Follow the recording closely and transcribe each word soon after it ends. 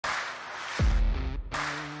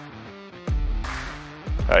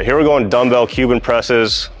Here we're going dumbbell Cuban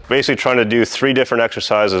presses, basically trying to do 3 different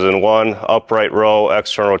exercises in one: upright row,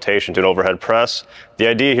 external rotation to an overhead press. The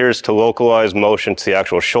idea here is to localize motion to the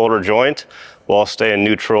actual shoulder joint while staying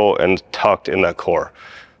neutral and tucked in that core.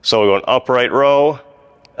 So we're going upright row,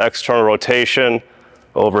 external rotation,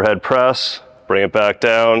 overhead press, bring it back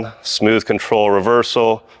down, smooth control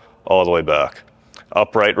reversal, all the way back.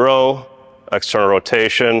 Upright row, external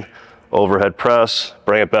rotation, overhead press,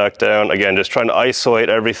 bring it back down. Again, just trying to isolate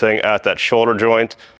everything at that shoulder joint